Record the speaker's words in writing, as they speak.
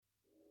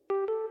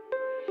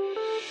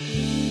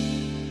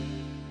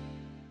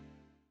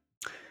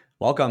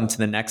Welcome to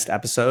the next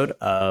episode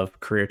of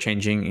Career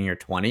Changing in Your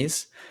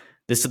 20s.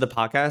 This is the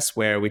podcast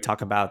where we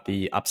talk about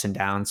the ups and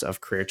downs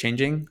of career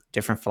changing,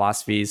 different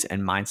philosophies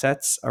and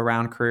mindsets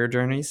around career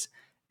journeys.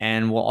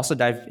 And we'll also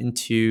dive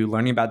into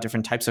learning about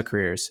different types of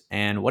careers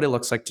and what it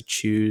looks like to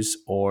choose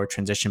or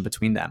transition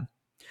between them.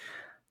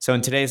 So, in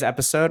today's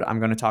episode, I'm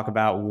going to talk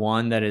about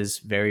one that is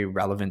very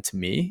relevant to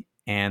me,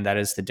 and that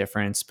is the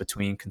difference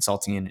between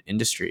consulting and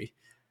industry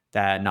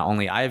that not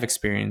only I have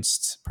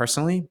experienced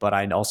personally, but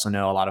I also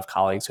know a lot of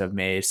colleagues who have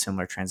made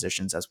similar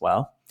transitions as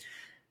well.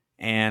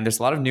 And there's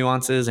a lot of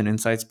nuances and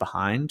insights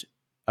behind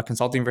a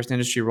consulting versus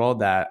industry role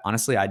that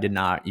honestly I did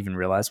not even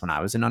realize when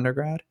I was an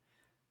undergrad.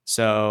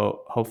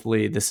 So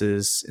hopefully this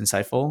is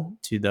insightful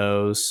to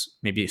those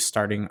maybe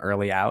starting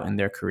early out in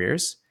their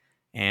careers.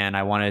 And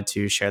I wanted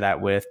to share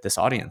that with this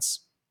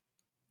audience.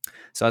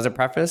 So, as a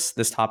preface,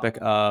 this topic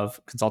of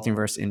consulting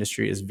versus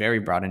industry is very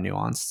broad and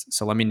nuanced.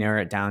 So, let me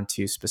narrow it down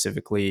to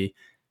specifically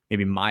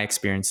maybe my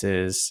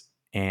experiences.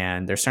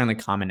 And there's certainly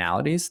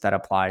commonalities that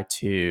apply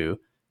to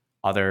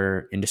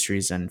other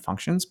industries and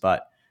functions,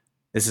 but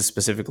this is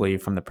specifically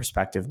from the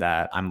perspective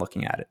that I'm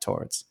looking at it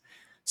towards.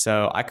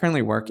 So, I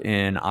currently work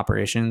in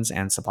operations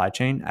and supply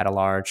chain at a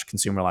large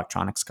consumer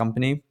electronics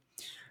company.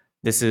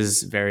 This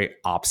is very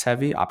ops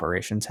heavy,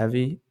 operations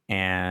heavy,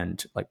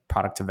 and like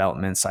product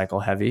development cycle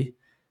heavy.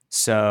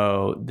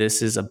 So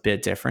this is a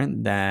bit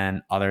different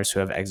than others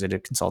who have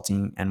exited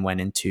consulting and went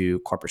into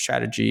corporate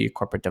strategy,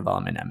 corporate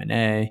development,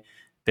 M&A,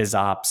 biz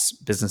ops,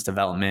 business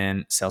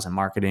development, sales and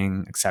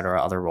marketing, et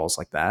cetera, other roles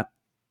like that.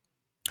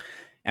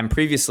 And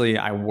previously,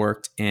 I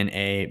worked in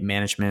a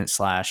management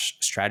slash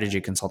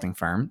strategy consulting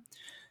firm.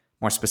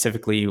 More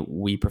specifically,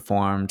 we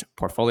performed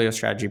portfolio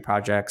strategy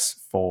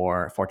projects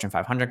for Fortune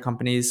 500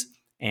 companies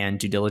and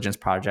due diligence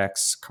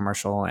projects,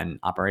 commercial and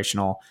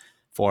operational,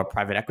 for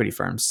private equity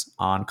firms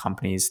on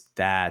companies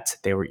that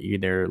they were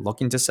either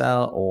looking to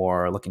sell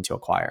or looking to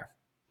acquire.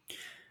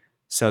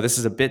 So this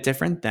is a bit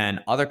different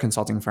than other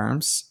consulting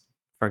firms.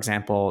 For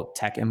example,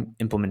 tech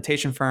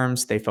implementation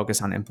firms, they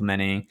focus on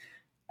implementing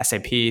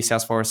SAP,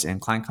 Salesforce in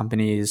client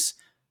companies.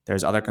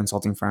 There's other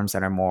consulting firms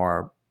that are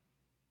more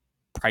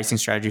pricing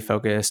strategy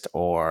focused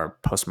or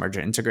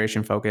post-merger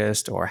integration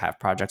focused or have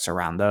projects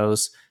around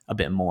those a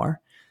bit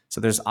more.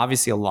 So there's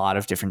obviously a lot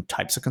of different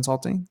types of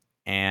consulting.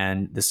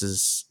 And this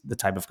is the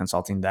type of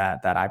consulting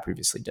that I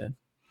previously did.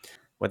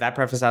 With that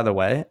preface out of the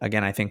way,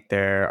 again, I think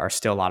there are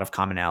still a lot of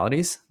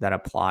commonalities that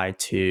apply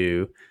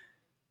to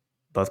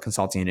both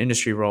consulting and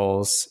industry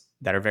roles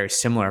that are very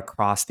similar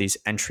across these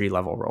entry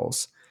level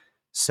roles.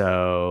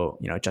 So,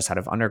 just out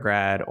of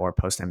undergrad or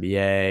post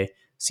MBA,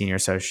 senior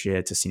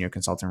associate to senior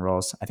consultant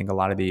roles, I think a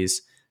lot of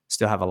these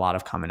still have a lot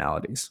of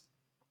commonalities.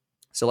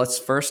 So let's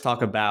first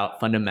talk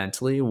about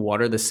fundamentally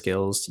what are the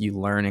skills you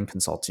learn in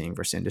consulting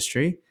versus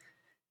industry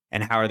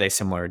and how are they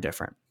similar or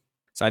different?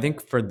 So I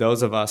think for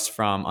those of us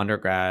from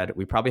undergrad,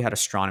 we probably had a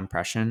strong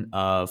impression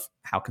of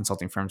how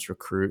consulting firms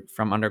recruit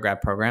from undergrad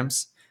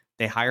programs.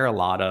 They hire a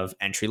lot of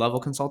entry level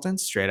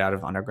consultants straight out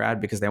of undergrad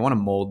because they want to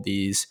mold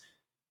these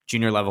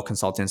junior level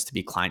consultants to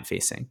be client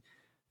facing.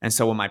 And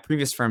so what my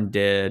previous firm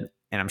did,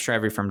 and I'm sure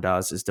every firm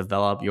does, is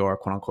develop your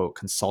quote unquote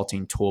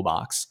consulting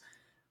toolbox,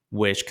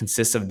 which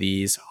consists of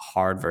these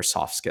hard versus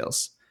soft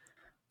skills.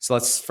 So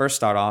let's first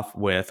start off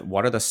with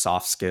what are the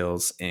soft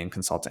skills in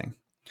consulting?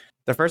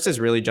 The first is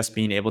really just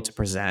being able to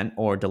present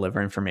or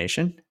deliver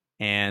information.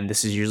 And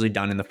this is usually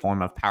done in the form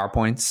of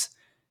PowerPoints.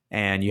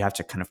 And you have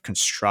to kind of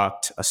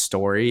construct a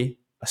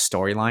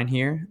storyline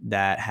here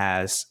that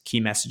has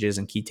key messages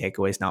and key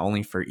takeaways, not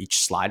only for each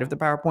slide of the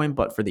PowerPoint,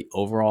 but for the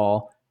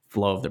overall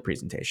flow of the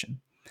presentation.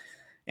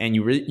 And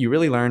you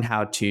really learn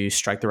how to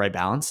strike the right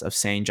balance of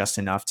saying just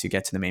enough to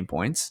get to the main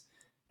points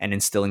and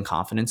instilling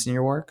confidence in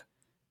your work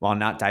while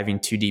not diving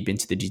too deep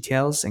into the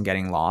details and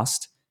getting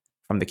lost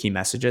from the key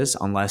messages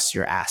unless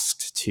you're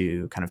asked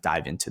to kind of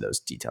dive into those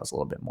details a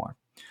little bit more.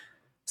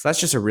 So that's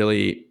just a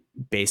really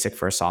basic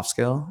first soft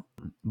skill,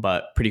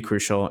 but pretty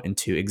crucial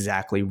into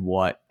exactly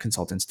what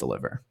consultants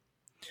deliver.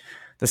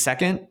 The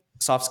second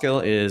soft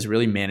skill is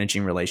really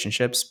managing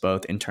relationships,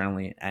 both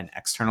internally and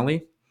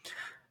externally.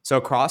 So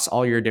across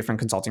all your different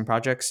consulting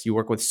projects, you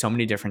work with so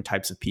many different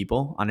types of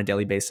people on a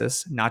daily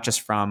basis, not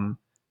just from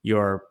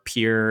your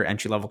peer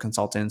entry-level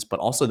consultants, but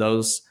also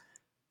those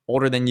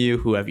older than you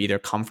who have either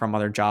come from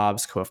other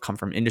jobs, who have come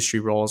from industry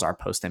roles, are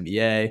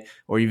post-MBA,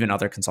 or even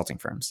other consulting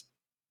firms.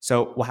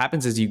 So what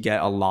happens is you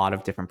get a lot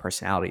of different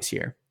personalities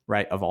here,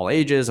 right? Of all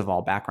ages, of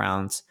all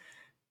backgrounds.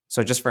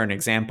 So just for an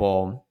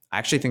example, I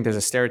actually think there's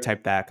a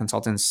stereotype that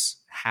consultants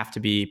have to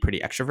be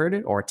pretty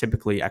extroverted or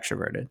typically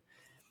extroverted.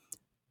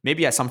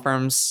 Maybe at some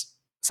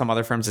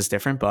other firms is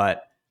different,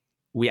 but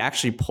we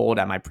actually polled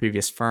at my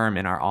previous firm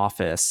in our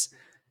office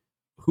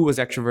who was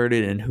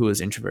extroverted and who was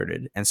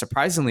introverted. And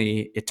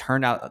surprisingly, it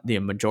turned out the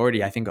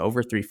majority, I think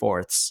over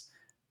 3/4,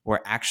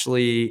 were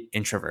actually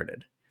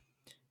introverted.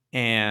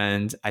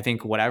 And I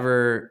think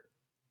whatever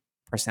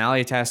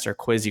personality test or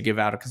quiz you give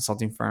out a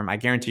consulting firm, I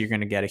guarantee you're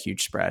going to get a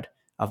huge spread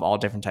of all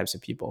different types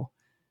of people.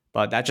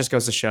 But that just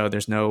goes to show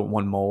there's no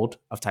one mold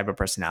of type of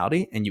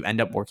personality, and you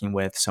end up working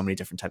with so many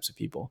different types of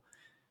people.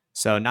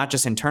 So not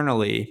just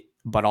internally,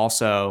 but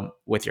also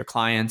with your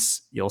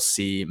clients, you'll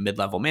see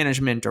mid-level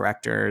management,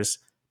 directors,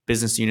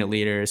 business unit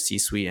leaders,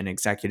 C-suite, and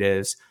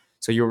executives.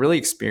 So you'll really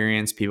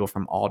experience people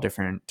from all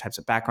different types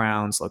of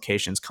backgrounds,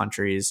 locations,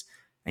 countries,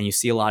 and you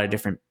see a lot of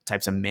different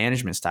types of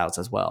management styles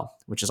as well,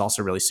 which is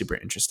also really super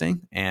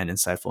interesting and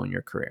insightful in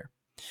your career.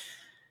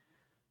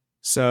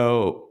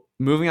 So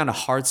moving on to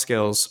hard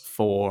skills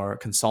for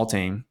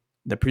consulting,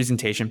 the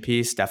presentation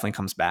piece definitely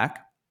comes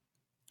back.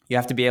 You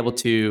have to be able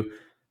to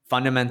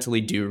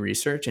fundamentally do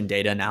research and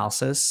data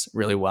analysis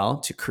really well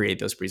to create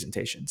those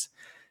presentations.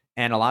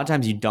 And a lot of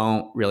times you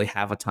don't really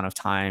have a ton of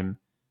time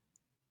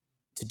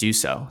to do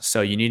so.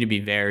 So you need to be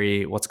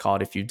very, what's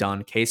called, if you've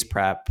done case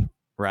prep,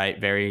 right,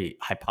 very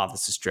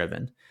hypothesis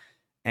driven.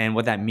 And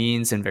what that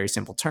means in very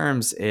simple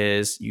terms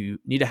is you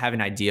need to have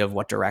an idea of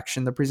what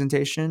direction the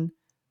presentation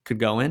could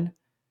go in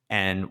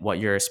and what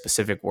your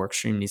specific work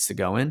stream needs to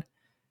go in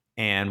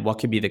and what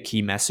could be the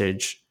key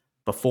message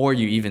before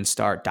you even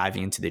start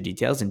diving into the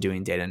details and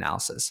doing data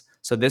analysis.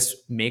 So this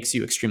makes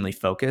you extremely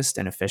focused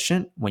and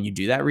efficient when you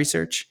do that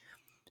research.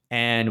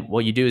 And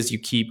what you do is you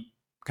keep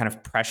kind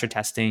of pressure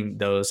testing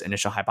those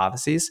initial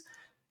hypotheses.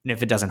 And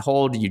if it doesn't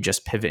hold, you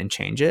just pivot and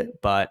change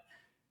it. But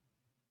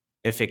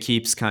if it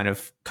keeps kind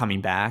of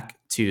coming back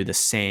to the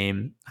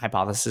same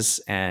hypothesis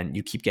and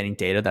you keep getting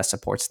data that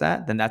supports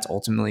that, then that's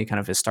ultimately kind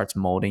of it starts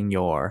molding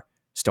your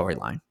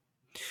storyline.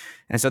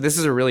 And so this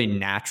is a really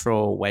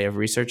natural way of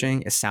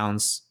researching. It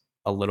sounds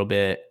a little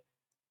bit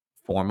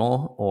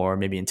formal or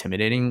maybe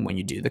intimidating when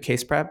you do the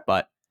case prep,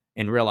 but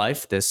in real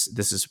life, this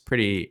is a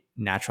pretty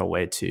natural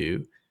way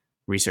to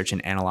research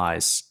and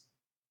analyze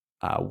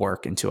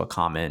work into a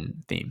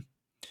common theme.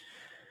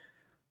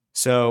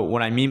 So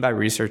what I mean by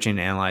researching and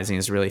analyzing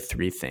is really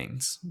three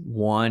things.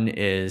 One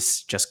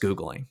is just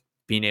Googling,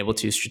 being able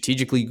to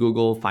strategically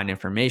Google, find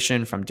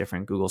information from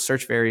different Google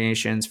search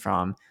variations,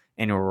 from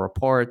annual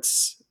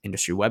reports,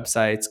 industry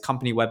websites,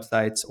 company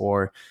websites,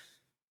 or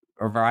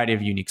a variety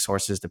of unique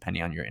sources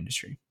depending on your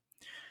industry.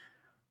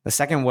 The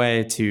second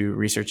way to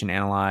research and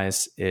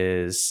analyze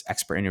is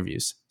expert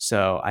interviews.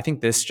 So I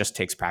think this just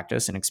takes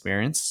practice and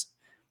experience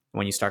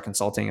when you start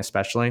consulting,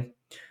 especially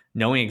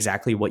knowing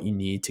exactly what you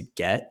need to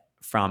get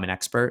from an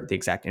expert, the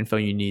exact info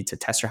you need to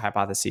test your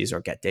hypotheses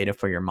or get data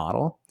for your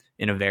model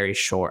in a very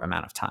short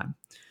amount of time.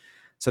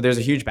 So there's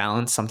a huge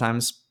balance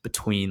sometimes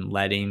between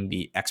letting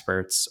the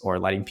experts or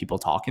letting people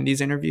talk in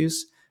these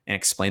interviews and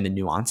explain the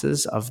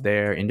nuances of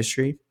their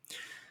industry.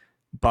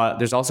 But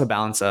there's also a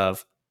balance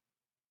of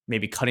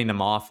maybe cutting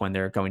them off when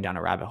they're going down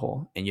a rabbit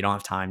hole and you don't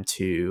have time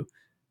to,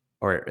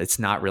 or it's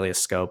not really a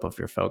scope of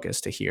your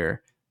focus to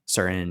hear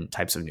certain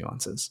types of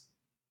nuances.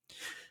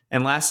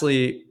 And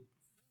lastly,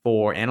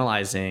 for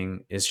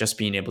analyzing is just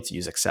being able to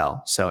use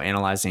Excel. So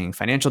analyzing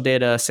financial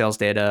data, sales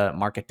data,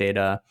 market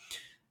data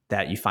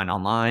that you find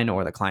online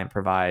or the client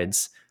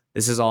provides.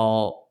 This is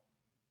all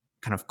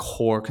kind of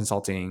core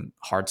consulting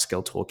hard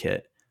skill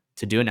toolkit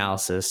to do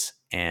analysis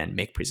and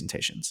make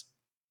presentations.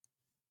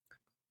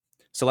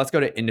 So let's go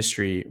to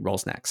industry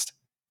roles next.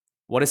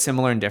 What is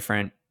similar and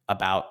different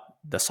about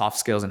the soft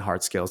skills and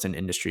hard skills in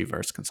industry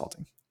versus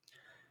consulting?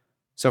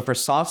 So for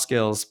soft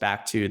skills,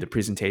 back to the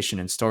presentation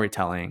and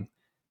storytelling,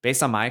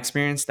 based on my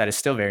experience, that is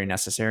still very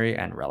necessary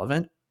and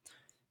relevant.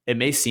 It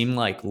may seem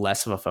like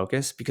less of a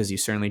focus because you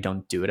certainly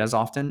don't do it as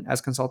often as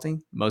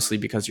consulting, mostly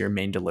because your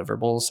main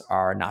deliverables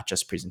are not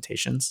just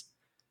presentations.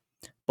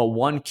 But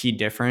one key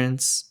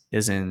difference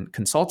is in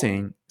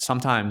consulting,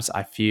 sometimes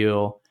I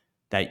feel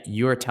that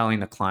you are telling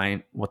the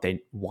client what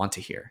they want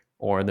to hear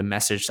or the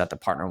message that the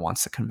partner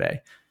wants to convey.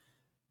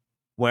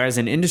 Whereas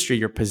in industry,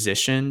 you're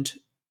positioned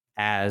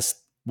as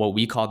what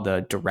we call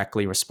the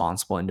directly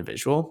responsible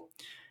individual,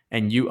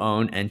 and you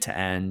own end to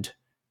end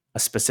a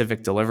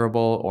specific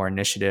deliverable or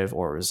initiative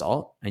or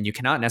result. And you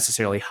cannot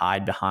necessarily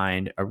hide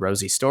behind a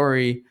rosy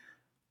story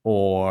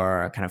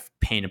or kind of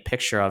paint a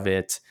picture of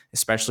it,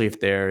 especially if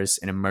there's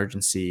an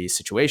emergency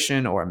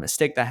situation or a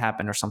mistake that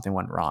happened or something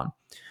went wrong.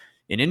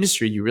 In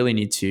industry, you really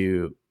need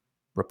to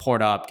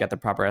report up, get the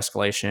proper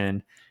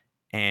escalation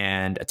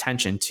and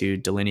attention to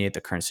delineate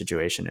the current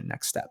situation and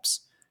next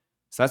steps.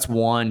 So that's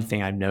one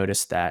thing I've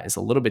noticed that is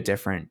a little bit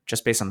different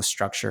just based on the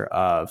structure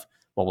of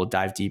what we'll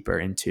dive deeper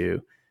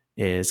into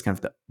is kind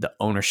of the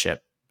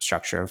ownership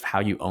structure of how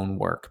you own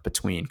work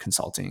between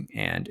consulting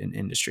and an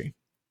industry.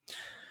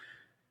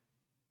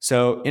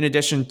 So in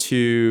addition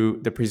to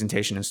the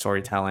presentation and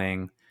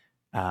storytelling,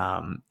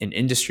 in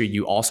industry,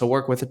 you also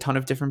work with a ton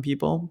of different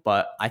people,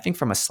 but I think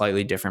from a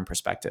slightly different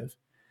perspective.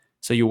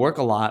 So you work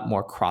a lot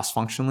more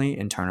cross-functionally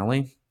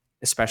internally,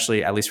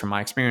 especially, at least from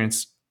my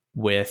experience,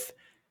 with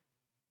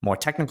more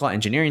technical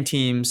engineering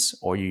teams,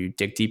 or you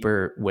dig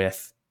deeper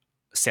with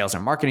sales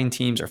and marketing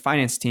teams or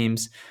finance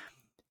teams.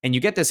 And you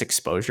get this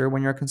exposure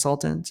when you're a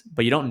consultant,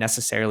 but you don't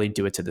necessarily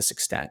do it to this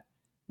extent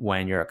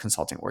when you're a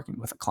consultant working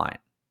with a client.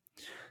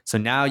 So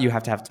now you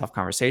have to have tough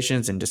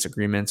conversations and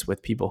disagreements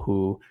with people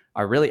who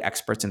are really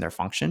experts in their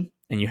function.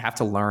 And you have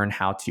to learn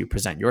how to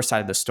present your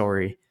side of the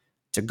story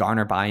to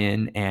garner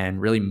buy-in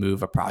and really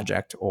move a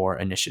project or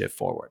initiative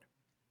forward.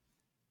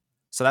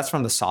 So that's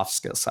from the soft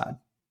skills side.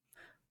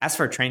 As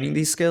for training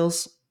these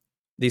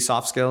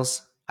soft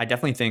skills, I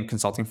definitely think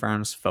consulting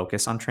firms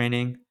focus on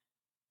training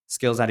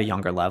skills at a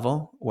younger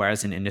level,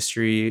 whereas in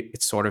industry,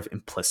 it's sort of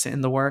implicit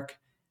in the work.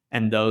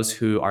 And those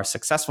who are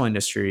successful in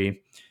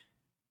industry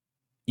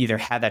either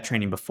had that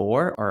training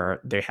before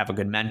or they have a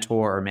good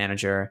mentor or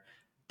manager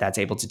that's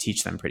able to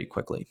teach them pretty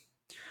quickly.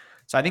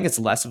 So I think it's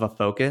less of a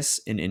focus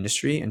in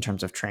industry in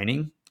terms of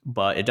training,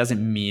 but it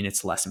doesn't mean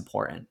it's less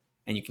important.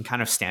 And you can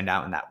kind of stand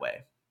out in that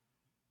way.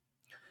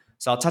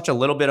 So I'll touch a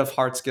little bit of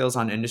hard skills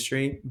on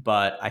industry,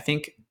 but I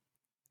think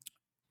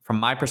from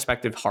my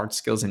perspective, hard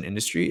skills in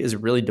industry is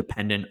really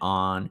dependent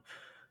on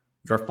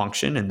your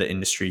function and the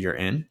industry you're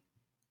in.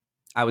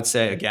 I would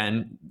say,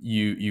 again,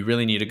 you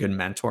really need a good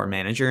mentor or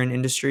manager in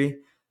industry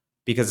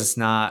because it's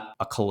not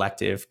a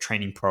collective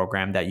training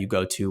program that you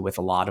go to with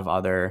a lot of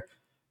other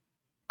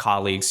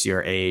colleagues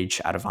your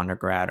age out of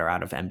undergrad or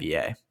out of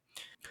MBA.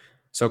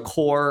 So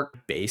core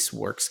base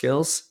work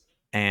skills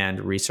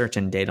and research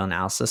and data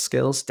analysis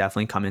skills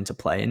definitely come into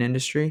play in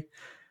industry.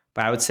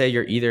 But I would say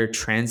you're either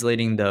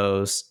translating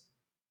those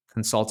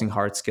consulting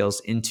hard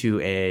skills into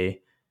a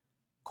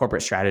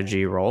corporate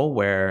strategy role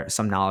where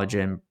some knowledge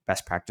and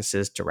best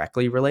practices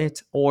directly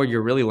relate, or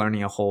you're really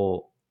learning a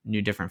whole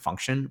new different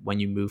function when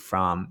you move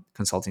from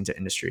consulting to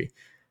industry,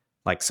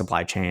 like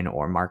supply chain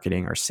or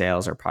marketing or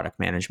sales or product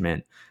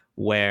management,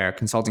 where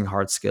consulting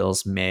hard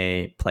skills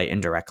may play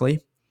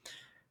indirectly,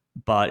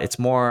 but it's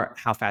more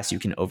how fast you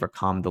can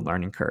overcome the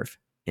learning curve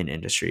in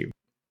industry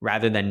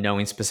rather than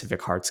knowing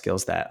specific hard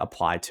skills that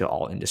apply to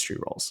all industry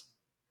roles.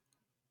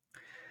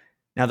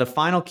 Now, the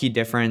final key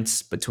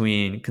difference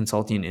between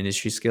consulting and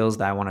industry skills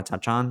that I want to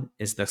touch on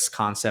is this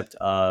concept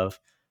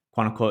of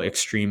quote unquote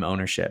extreme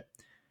ownership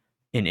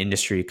in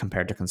industry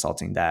compared to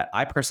consulting that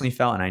I personally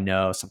felt, and I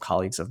know some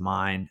colleagues of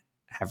mine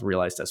have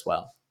realized as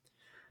well.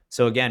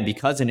 So again,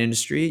 because in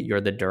industry,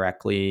 you're the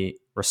directly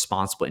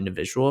responsible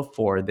individual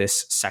for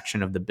this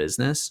section of the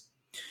business.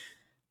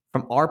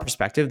 From our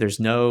perspective, there's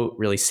no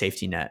really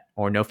safety net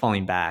or no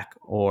falling back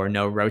or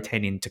no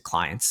rotating to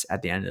clients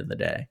at the end of the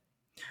day.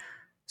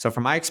 So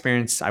from my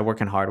experience, I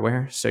work in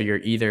hardware. So you're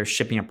either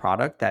shipping a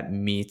product that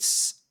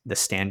meets the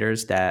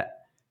standards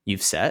that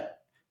you've set,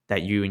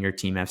 that you and your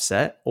team have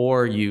set,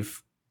 or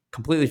you've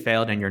completely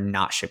failed and you're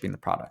not shipping the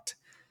product.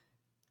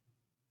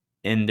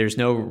 And there's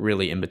no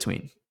really in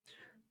between.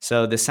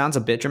 So this sounds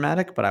a bit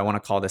dramatic, but I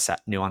want to call this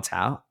nuance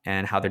out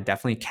and how there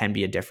definitely can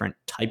be a different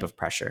type of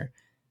pressure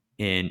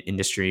in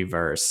industry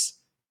versus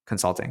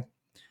consulting.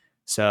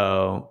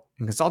 So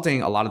in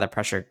consulting, a lot of that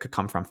pressure could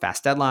come from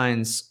fast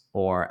deadlines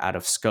or out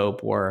of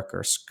scope work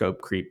or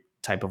scope creep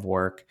type of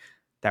work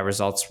that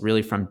results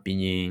really from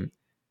being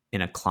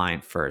in a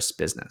client first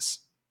business.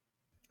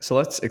 So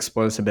let's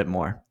explore this a bit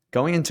more.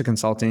 Going into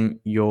consulting,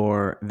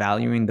 you're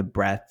valuing the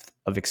breadth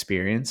of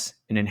experience,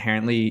 and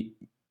inherently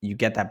you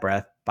get that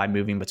breadth by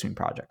moving between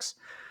projects.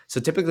 So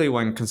typically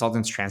when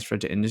consultants transfer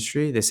to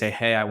industry, they say,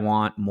 hey, I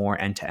want more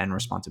end-to-end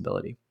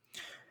responsibility.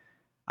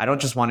 I don't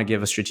just want to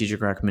give a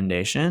strategic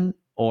recommendation,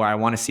 or I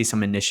want to see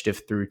some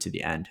initiative through to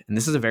the end. And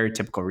this is a very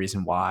typical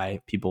reason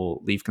why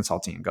people leave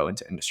consulting and go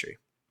into industry.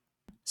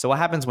 So what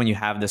happens when you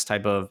have this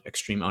type of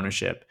extreme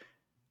ownership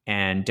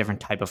and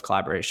different type of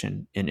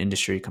collaboration in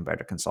industry compared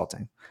to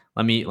consulting?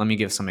 Let me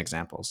give some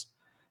examples.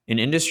 In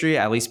industry,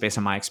 at least based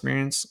on my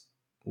experience,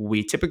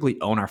 we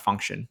typically own our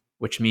function,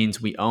 which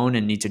means we own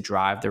and need to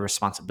drive the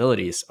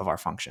responsibilities of our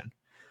function.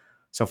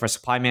 So for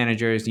supply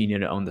managers, you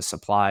need to own the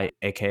supply,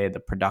 aka the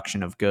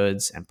production of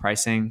goods and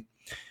pricing.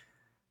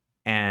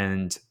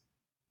 And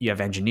you have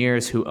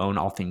engineers who own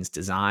all things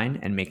design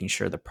and making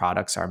sure the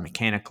products are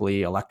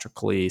mechanically,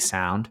 electrically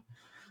sound.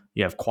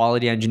 You have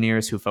quality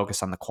engineers who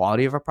focus on the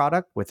quality of a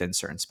product within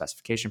certain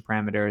specification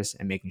parameters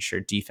and making sure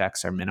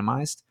defects are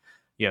minimized.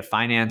 You have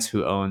finance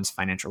who owns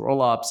financial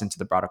roll-ups into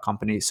the broader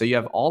company. So you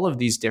have all of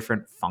these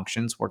different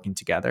functions working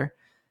together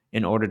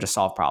in order to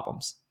solve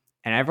problems.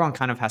 And everyone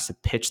kind of has to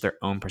pitch their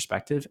own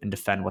perspective and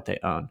defend what they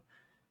own.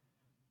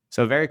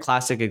 So a very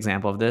classic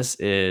example of this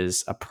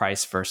is a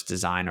price versus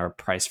design or a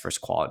price versus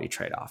quality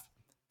trade-off.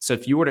 So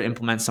if you were to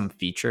implement some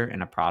feature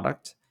in a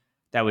product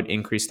that would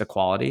increase the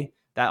quality,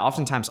 that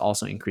oftentimes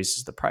also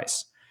increases the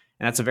price.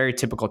 And that's a very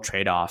typical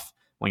trade-off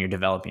when you're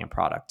developing a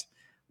product,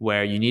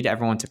 where you need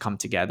everyone to come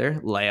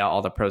together, lay out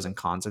all the pros and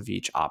cons of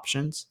each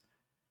options,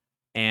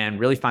 and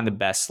really find the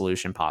best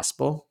solution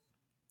possible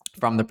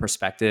from the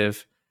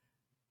perspective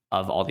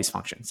of all these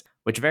functions,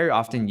 which very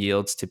often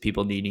yields to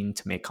people needing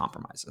to make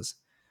compromises.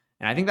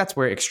 And I think that's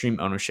where extreme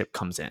ownership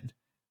comes in.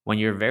 When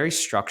you're very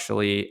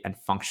structurally and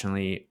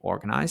functionally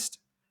organized,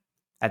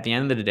 at the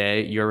end of the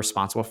day, you're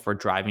responsible for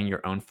driving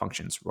your own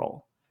function's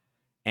role.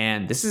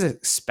 And this is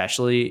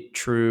especially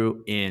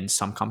true in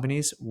some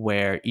companies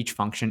where each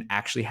function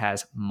actually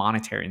has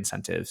monetary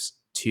incentives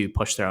to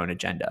push their own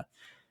agenda.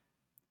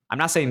 I'm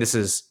not saying this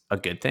is a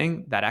good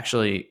thing. That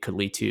actually could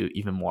lead to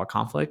even more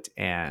conflict,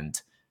 and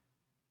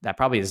that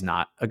probably is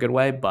not a good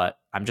way, but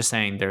I'm just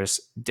saying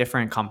there's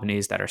different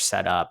companies that are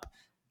set up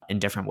in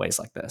different ways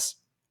like this.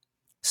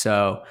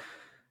 So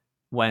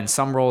when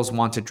some roles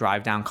want to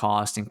drive down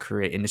cost and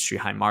create industry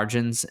high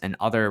margins, and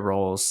other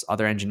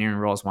engineering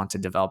roles want to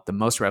develop the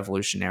most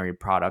revolutionary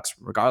products,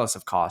 regardless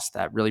of cost,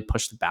 that really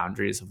push the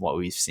boundaries of what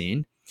we've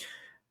seen,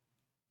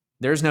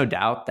 there's no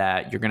doubt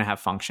that you're going to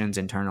have functions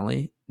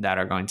internally that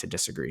are going to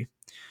disagree.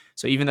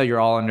 So even though you're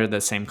all under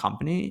the same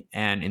company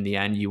and in the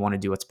end you want to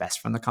do what's best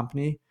for the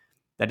company,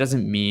 that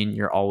doesn't mean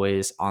you're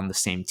always on the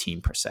same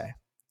team per se.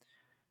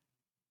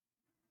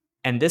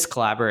 And this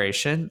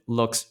collaboration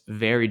looks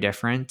very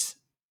different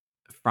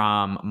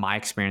from my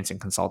experience in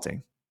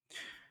consulting,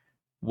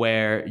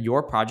 where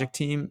your project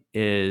team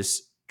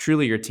is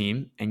truly your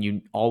team and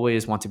you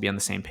always want to be on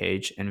the same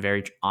page and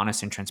very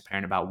honest and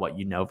transparent about what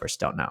you know versus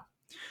don't know.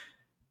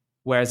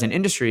 Whereas in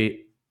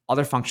industry,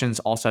 other functions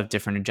also have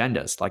different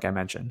agendas, like I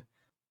mentioned.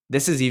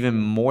 This is even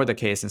more the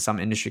case in some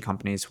industry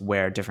companies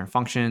where different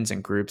functions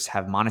and groups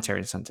have monetary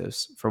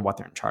incentives for what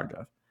they're in charge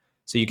of.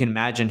 So you can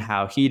imagine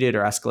how heated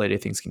or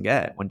escalated things can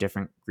get when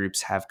different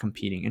groups have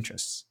competing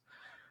interests.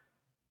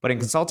 But in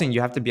consulting,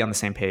 you have to be on the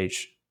same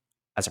page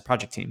as a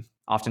project team.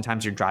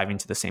 Oftentimes, you're driving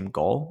to the same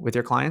goal with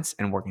your clients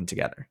and working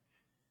together.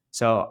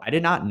 So I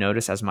did not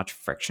notice as much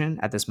friction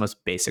at this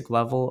most basic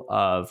level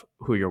of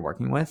who you're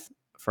working with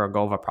for a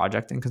goal of a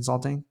project in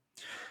consulting.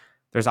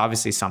 There's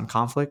obviously some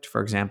conflict.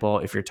 For example,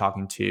 if you're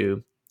talking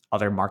to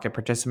other market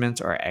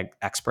participants or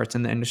experts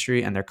in the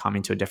industry and they're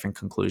coming to a different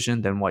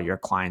conclusion than what your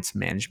client's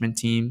management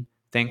team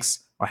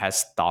thinks or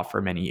has thought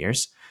for many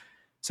years.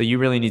 So you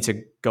really need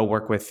to go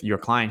work with your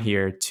client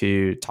here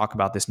to talk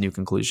about this new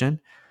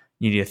conclusion.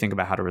 You need to think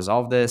about how to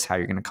resolve this, how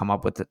you're going to come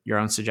up with your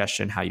own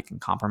suggestion, how you can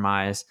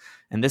compromise.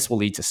 And this will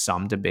lead to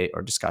some debate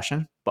or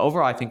discussion. But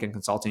overall, I think in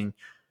consulting,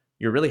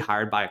 you're really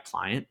hired by a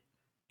client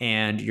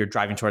and you're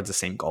driving towards the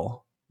same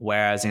goal.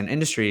 Whereas in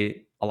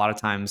industry, a lot of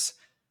times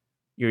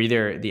you're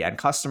either the end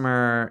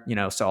customer,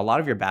 so a lot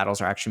of your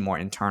battles are actually more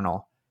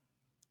internal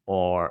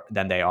or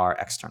than they are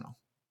external.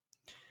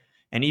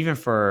 And even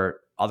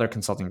for other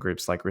consulting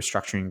groups like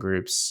restructuring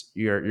groups,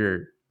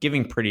 you're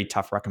giving pretty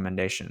tough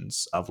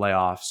recommendations of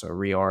layoffs or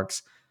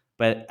reorgs.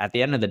 But at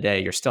the end of the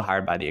day, you're still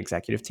hired by the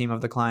executive team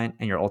of the client,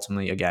 and you're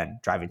ultimately, again,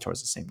 driving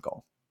towards the same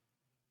goal.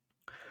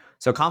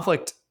 So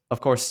conflict, of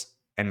course,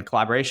 and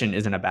collaboration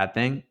isn't a bad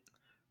thing.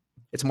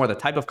 It's more the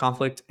type of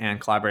conflict and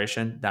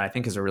collaboration that I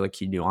think is a really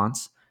key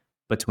nuance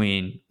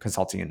between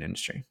consulting and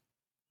industry.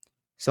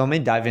 So let me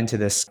dive into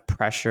this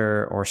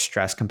pressure or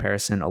stress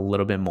comparison a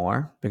little bit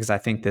more, because I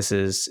think this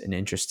is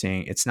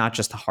it's not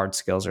just the hard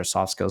skills or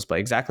soft skills, but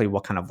exactly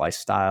what kind of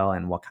lifestyle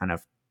and what kind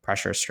of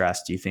pressure or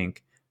stress do you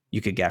think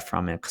you could get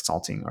from a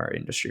consulting or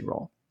industry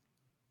role?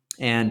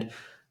 And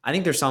I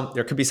think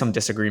there could be some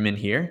disagreement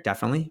here,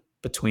 definitely,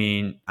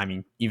 between,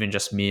 even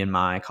just me and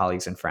my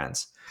colleagues and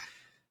friends.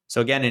 So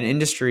again, in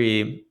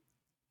industry,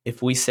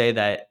 if we say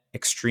that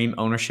extreme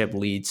ownership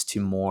leads to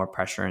more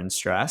pressure and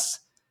stress,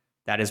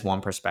 that is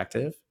one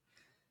perspective.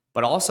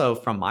 But also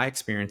from my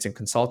experience in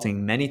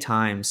consulting, many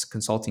times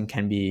consulting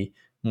can be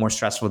more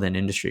stressful than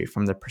industry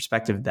from the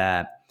perspective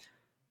that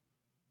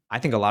I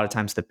think a lot of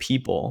times the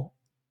people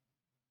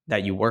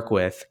that you work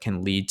with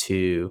can lead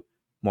to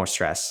more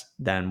stress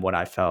than what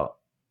I felt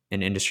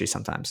in industry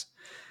sometimes.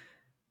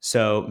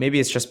 So maybe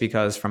it's just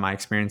because from my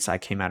experience, I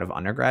came out of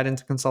undergrad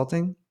into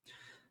consulting.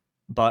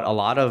 But a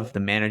lot of the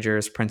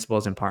managers,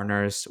 principals, and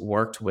partners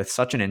worked with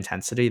such an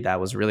intensity that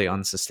was really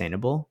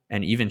unsustainable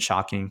and even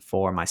shocking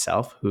for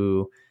myself,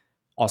 who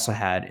also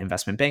had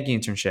investment banking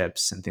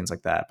internships and things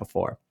like that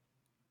before.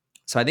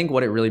 So I think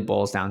what it really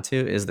boils down to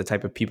is the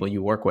type of people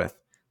you work with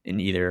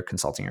in either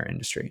consulting or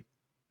industry.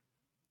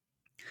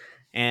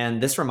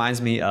 And this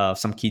reminds me of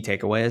some key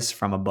takeaways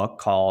from a book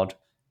called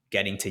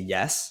Getting to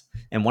Yes.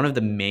 And one of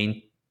the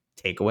main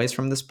takeaways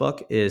from this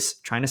book is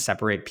trying to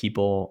separate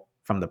people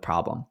from the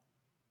problem.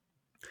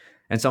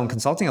 And so in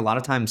consulting, a lot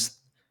of times,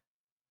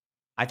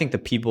 I think the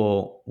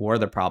people were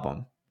the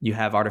problem. You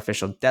have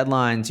artificial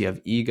deadlines, you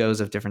have egos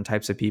of different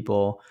types of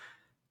people.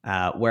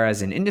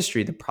 Whereas in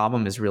industry, the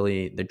problem is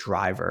really the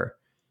driver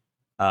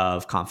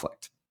of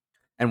conflict.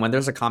 And when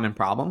there's a common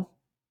problem,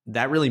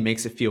 that really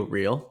makes it feel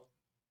real.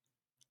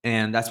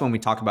 And that's when we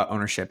talk about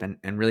ownership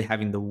and really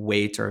having the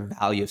weight or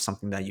value of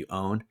something that you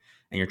own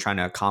and you're trying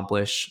to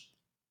accomplish,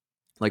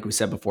 like we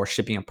said before,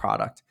 shipping a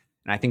product.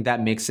 And I think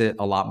that makes it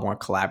a lot more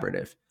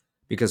collaborative,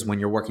 because when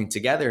you're working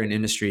together in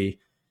industry,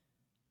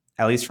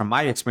 at least from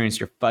my experience,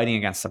 you're fighting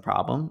against the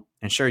problem.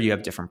 And sure, you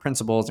have different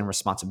principles and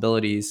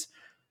responsibilities,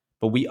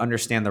 but we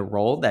understand the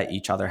role that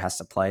each other has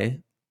to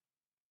play.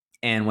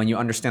 And when you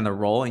understand the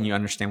role and you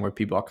understand where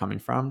people are coming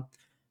from,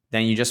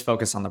 then you just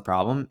focus on the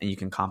problem and you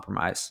can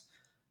compromise.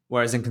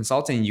 Whereas in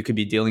consulting, you could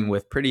be dealing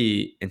with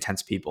pretty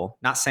intense people.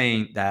 Not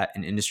saying that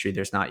in industry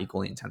there's not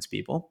equally intense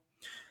people,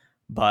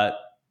 but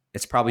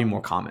it's probably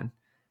more common.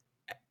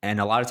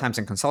 And a lot of times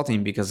in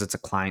consulting, because it's a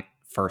client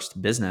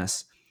first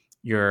business,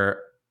 you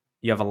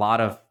have a lot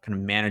of kind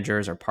of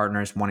managers or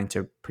partners wanting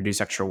to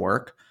produce extra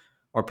work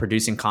or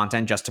producing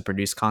content just to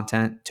produce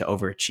content to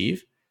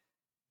overachieve.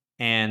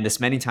 And this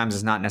many times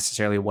is not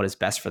necessarily what is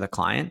best for the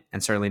client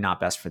and certainly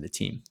not best for the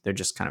team. They're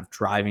just kind of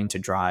driving to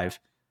drive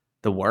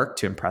the work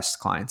to impress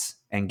clients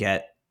and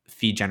get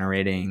fee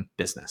generating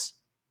business.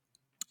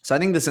 So I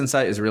think this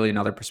insight is really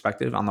another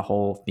perspective on the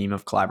whole theme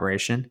of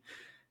collaboration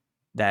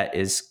that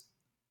is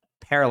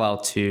parallel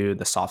to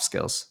the soft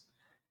skills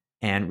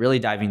and really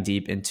diving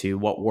deep into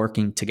what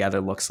working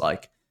together looks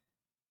like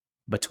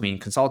between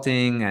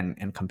consulting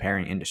and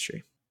comparing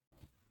industry.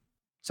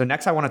 So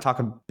next, I want to talk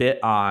a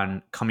bit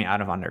on coming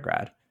out of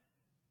undergrad.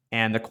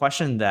 And the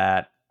question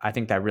that I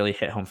think that really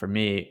hit home for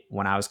me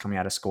when I was coming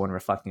out of school and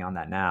reflecting on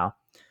that now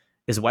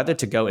is whether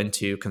to go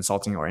into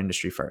consulting or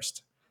industry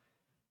first.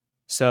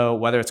 So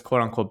whether it's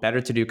quote unquote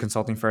better to do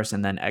consulting first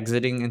and then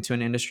exiting into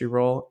an industry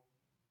role,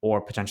 or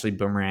potentially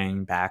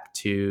boomerang back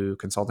to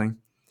consulting,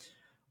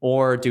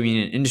 or doing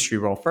an industry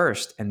role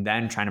first and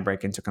then trying to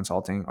break into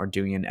consulting, or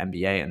doing an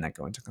MBA and then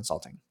go into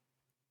consulting.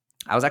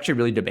 I was actually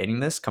really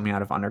debating this coming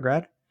out of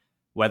undergrad,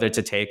 whether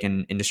to take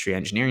an industry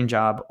engineering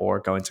job or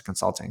go into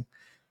consulting.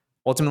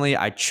 Ultimately,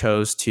 I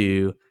chose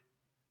to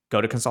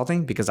go to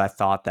consulting because I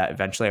thought that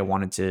eventually I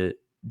wanted to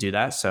do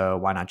that. So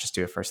why not just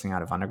do it first thing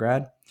out of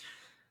undergrad?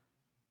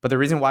 But the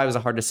reason why it was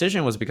a hard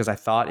decision was because I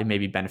thought it may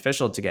be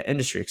beneficial to get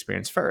industry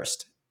experience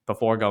first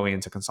before going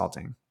into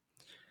consulting.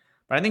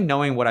 But I think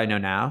knowing what I know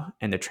now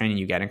and the training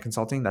you get in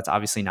consulting, that's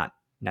obviously not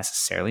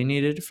necessarily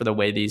needed for the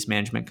way these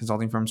management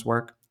consulting firms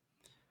work.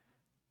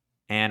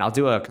 And I'll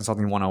do a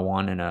consulting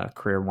 101 and a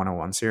career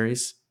 101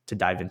 series to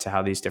dive into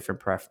how these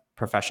different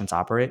professions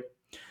operate.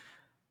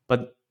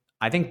 But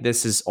I think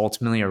this is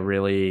ultimately a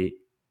really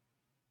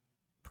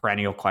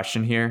perennial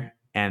question here.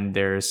 And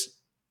there's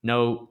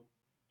so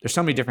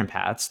many different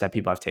paths that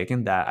people have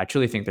taken that I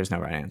truly think there's no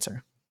right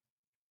answer.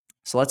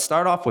 So let's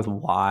start off with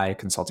why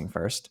consulting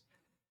first,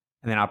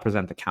 and then I'll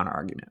present the counter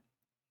argument.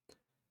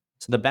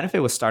 So the benefit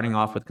with starting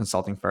off with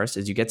consulting first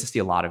is you get to see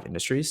a lot of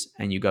industries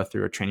and you go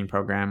through a training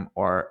program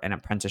or an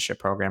apprenticeship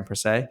program per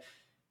se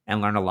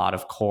and learn a lot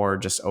of core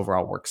just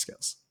overall work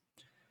skills.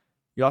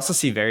 You also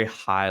see very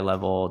high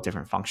level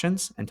different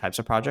functions and types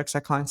of projects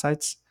at client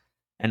sites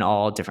and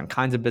all different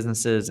kinds of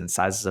businesses and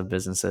sizes of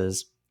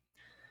businesses.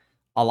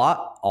 A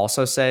lot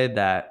also say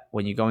that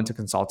when you go into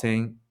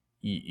consulting,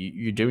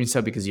 you're doing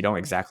so because you don't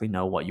exactly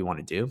know what you want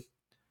to do.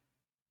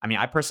 I mean,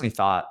 I personally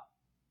thought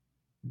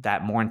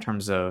that more in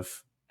terms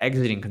of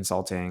exiting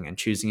consulting and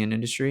choosing an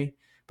industry.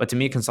 But to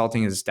me,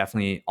 consulting is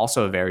definitely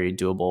also a very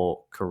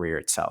doable career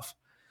itself.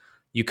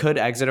 You could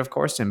exit, of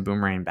course, and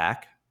boomerang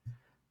back.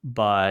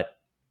 But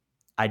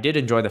I did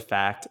enjoy the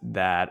fact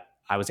that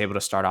I was able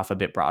to start off a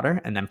bit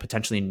broader and then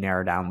potentially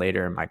narrow down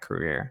later in my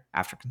career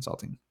after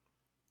consulting.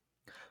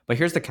 But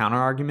here's the counter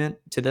argument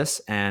to this.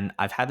 And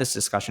I've had this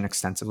discussion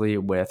extensively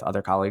with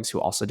other colleagues who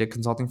also did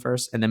consulting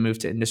first and then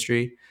moved to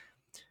industry.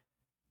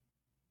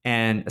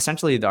 And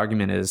essentially, the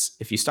argument is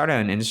if you start out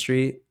in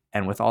industry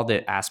and with all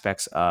the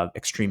aspects of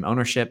extreme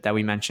ownership that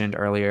we mentioned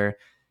earlier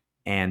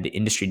and the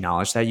industry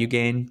knowledge that you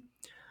gain,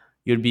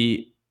 you'd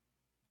be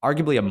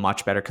arguably a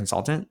much better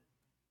consultant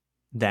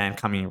than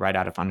coming right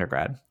out of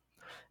undergrad.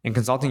 In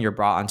consulting, you're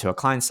brought onto a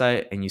client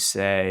site and you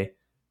say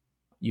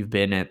you've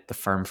been at the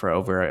firm for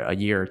over a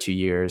year or 2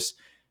 years,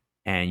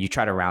 and you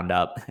try to round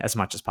up as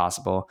much as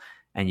possible.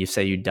 And you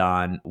say you've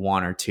done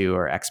one or two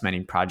or X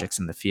many projects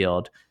in the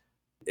field.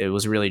 It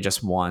was really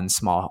just one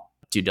small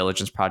due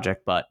diligence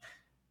project, but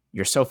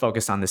you're so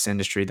focused on this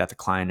industry that the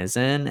client is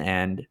in.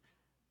 And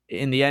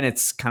in the end,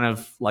 it's kind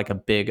of like a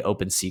big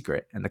open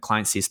secret and the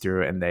client sees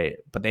through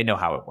it but they know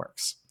how it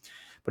works.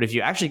 But if you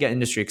actually get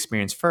industry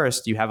experience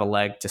first, you have a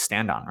leg to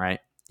stand on,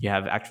 right? You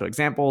have actual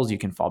examples you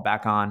can fall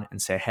back on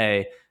and say,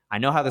 hey, I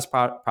know how this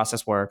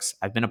process works.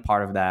 I've been a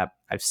part of that.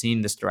 I've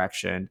seen this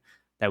direction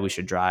that we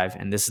should drive.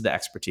 And this is the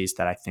expertise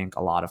that I think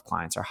a lot of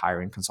clients are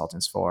hiring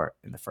consultants for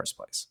in the first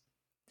place.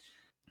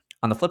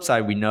 On the flip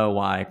side, we know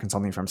why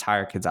consulting firms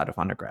hire kids out of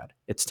undergrad.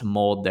 It's to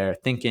mold their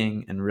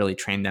thinking and really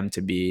train them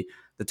to be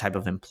the type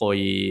of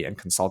employee and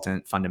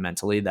consultant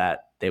fundamentally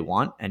that they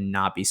want and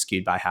not be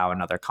skewed by how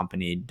another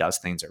company does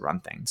things or run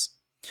things.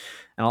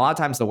 And a lot of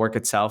times the work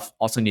itself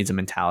also needs a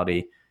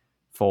mentality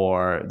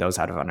for those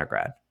out of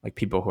undergrad, like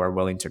people who are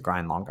willing to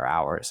grind longer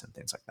hours and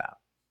things like that.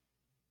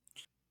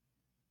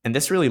 And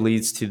this really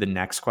leads to the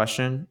next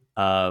question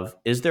of,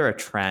 is there a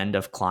trend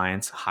of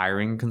clients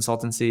hiring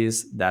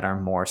consultancies that are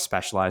more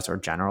specialized or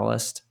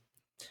generalist?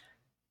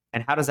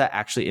 And how does that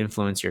actually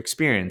influence your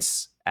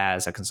experience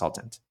as a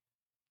consultant?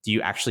 Do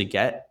you actually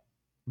get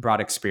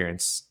broad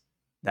experience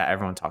that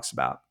everyone talks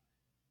about?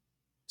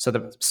 So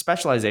the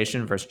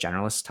specialization versus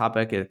generalist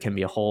topic, it can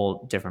be a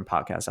whole different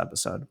podcast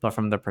episode. But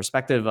from the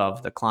perspective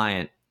of the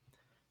client,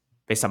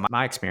 based on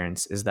my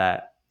experience, is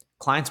that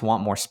clients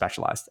want more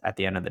specialized at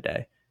the end of the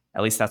day.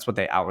 At least that's what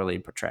they outwardly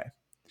portray.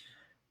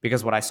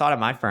 Because what I saw at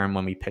my firm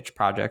when we pitched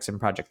projects and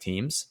project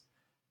teams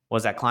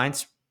was that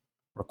clients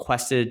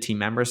requested team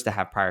members to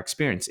have prior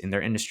experience in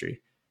their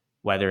industry,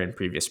 whether in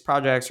previous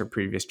projects or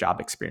previous job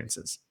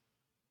experiences.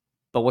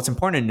 But what's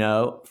important to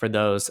know for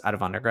those out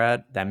of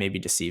undergrad that may be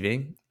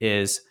deceiving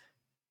is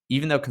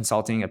even though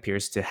consulting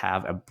appears to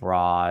have a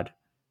broad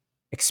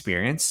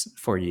experience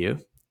for you,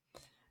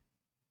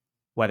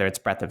 whether it's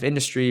breadth of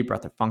industry,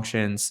 breadth of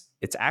functions,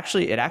 it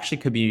actually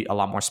could be a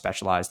lot more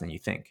specialized than you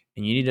think.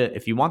 And you need to,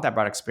 if you want that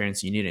broad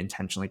experience, you need to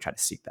intentionally try to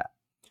seek that.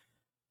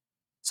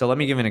 So let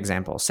me give an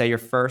example. Say your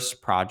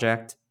first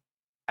project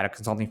at a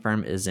consulting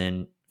firm is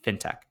in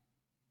fintech.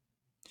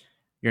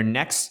 Your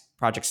next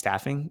project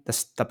staffing,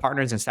 the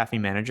partners and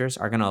staffing managers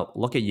are going to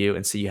look at you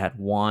and see you had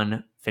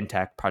one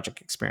fintech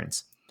project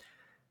experience.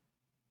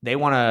 They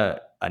want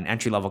an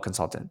entry-level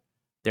consultant.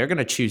 They're going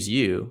to choose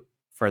you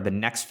for the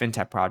next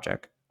fintech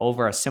project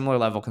over a similar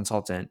level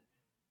consultant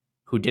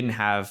who didn't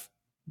have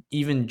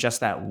even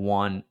just that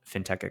one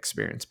fintech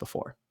experience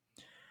before.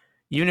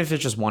 Even if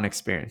it's just one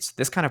experience,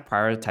 this kind of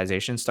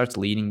prioritization starts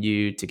leading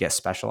you to get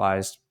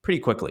specialized pretty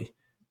quickly,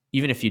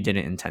 even if you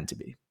didn't intend to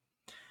be.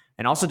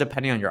 And also,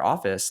 depending on your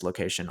office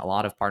location, a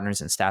lot of partners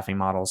and staffing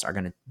models are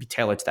going to be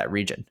tailored to that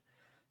region.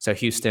 So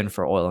Houston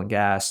for oil and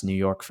gas, New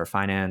York for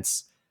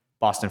finance,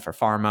 Boston for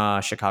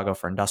pharma, Chicago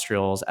for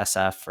industrials,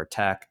 SF for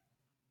tech.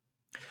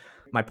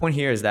 My point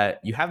here is that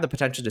you have the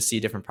potential to see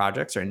different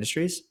projects or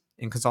industries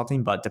in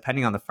consulting, but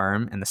depending on the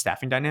firm and the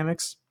staffing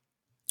dynamics,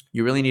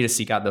 you really need to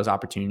seek out those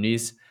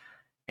opportunities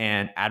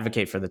and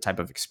advocate for the type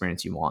of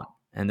experience you want.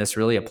 And this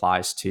really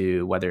applies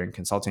to whether in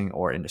consulting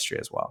or industry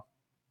as well.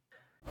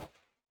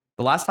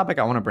 The last topic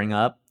I want to bring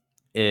up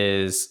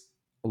is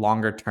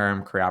longer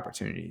term career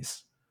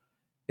opportunities.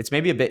 It's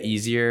maybe a bit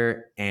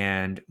easier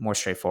and more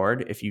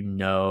straightforward if you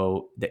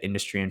know the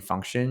industry and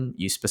function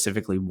you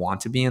specifically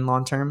want to be in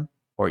long term,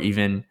 or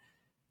even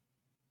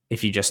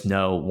if you just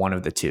know one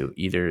of the two,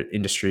 either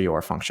industry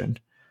or function.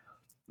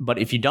 But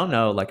if you don't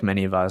know, like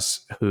many of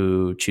us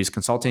who choose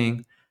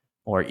consulting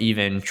or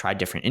even try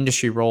different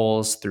industry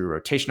roles through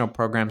rotational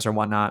programs or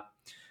whatnot,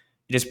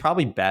 it is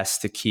probably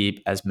best to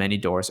keep as many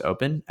doors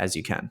open as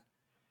you can.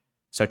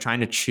 So trying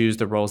to choose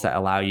the roles that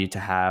allow you to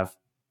have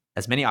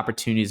as many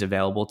opportunities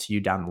available to you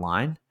down the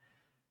line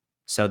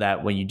so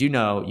that when you do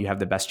know, you have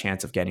the best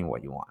chance of getting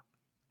what you want.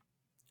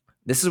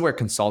 This is where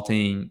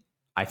consulting,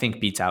 I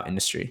think, beats out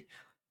industry.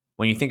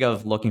 When you think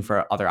of looking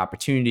for other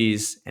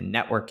opportunities and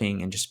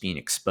networking and just being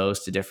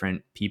exposed to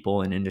different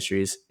people and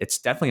industries, it's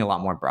definitely a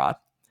lot more broad.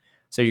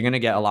 So you're going to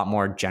get a lot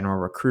more general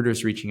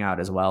recruiters reaching out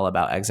as well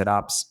about exit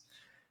ops.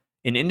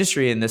 In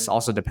industry, and this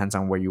also depends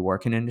on where you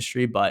work in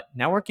industry, but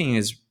networking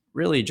is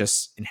really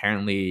just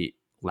inherently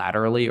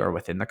laterally or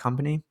within the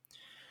company.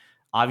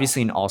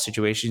 Obviously, in all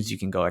situations, you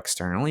can go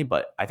externally,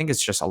 but I think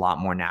it's just a lot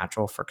more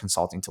natural for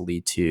consulting to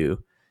lead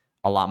to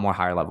a lot more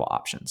higher level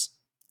options.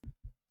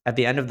 At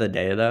the end of the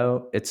day,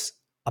 though, it's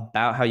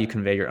about how you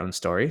convey your own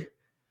story,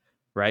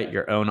 right?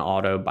 Your own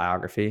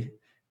autobiography.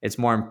 It's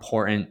more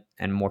important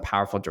and more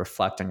powerful to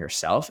reflect on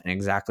yourself and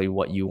exactly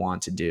what you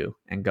want to do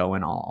and go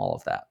in all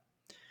of that.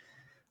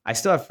 I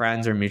still have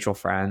friends or mutual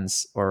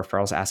friends or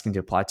referrals asking to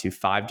apply to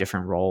 5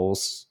 different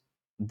roles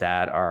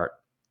that are,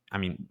 I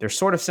mean, they're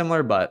sort of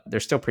similar, but they're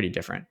still pretty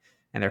different.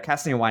 And they're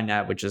casting a wide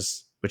net, which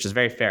is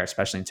very fair,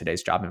 especially in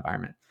today's job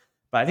environment.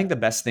 But I think the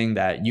best thing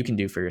that you can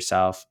do for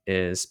yourself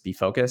is be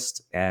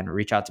focused and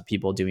reach out to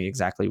people doing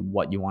exactly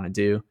what you want to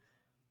do.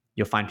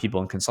 You'll find people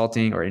in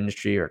consulting or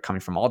industry or coming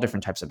from all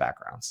different types of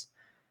backgrounds.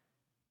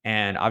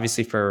 And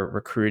obviously for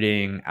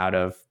recruiting out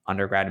of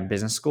undergrad and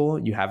business school,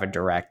 you have a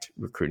direct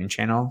recruiting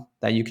channel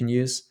that you can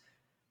use.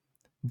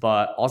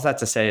 But all that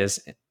to say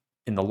is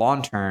in the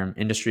long term,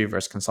 industry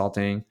versus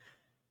consulting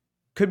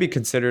could be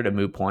considered a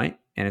moot point.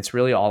 And it's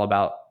really all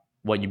about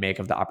what you make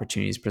of the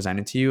opportunities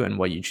presented to you and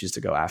what you choose to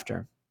go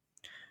after.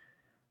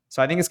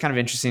 So I think it's kind of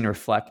interesting to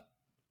reflect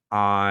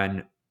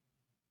on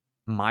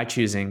my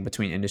choosing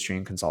between industry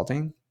and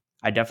consulting.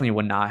 I definitely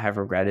would not have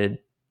regretted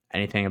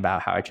anything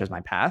about how I chose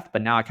my path,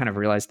 but now I kind of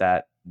realized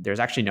that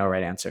there's actually no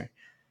right answer.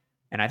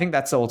 And I think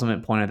that's the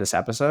ultimate point of this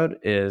episode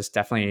is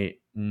definitely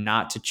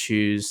not to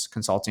choose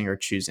consulting or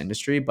choose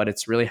industry, but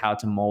it's really how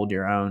to mold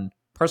your own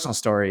personal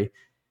story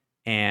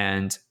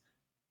and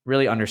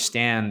really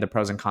understand the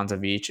pros and cons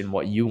of each and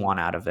what you want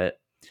out of it.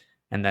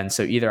 And then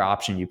so either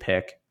option you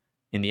pick,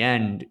 in the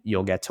end,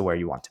 you'll get to where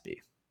you want to be.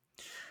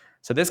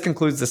 So this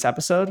concludes this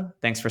episode.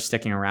 Thanks for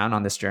sticking around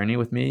on this journey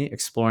with me,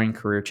 exploring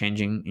career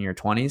changing in your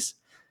 20s.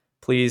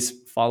 Please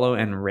follow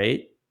and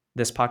rate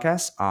this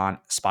podcast on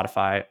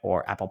Spotify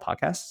or Apple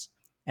Podcasts.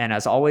 And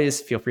as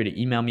always, feel free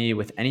to email me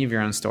with any of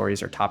your own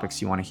stories or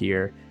topics you want to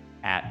hear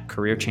at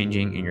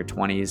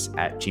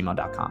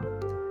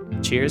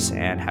careerchanginginyour20s@gmail.com. Cheers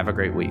and have a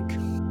great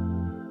week.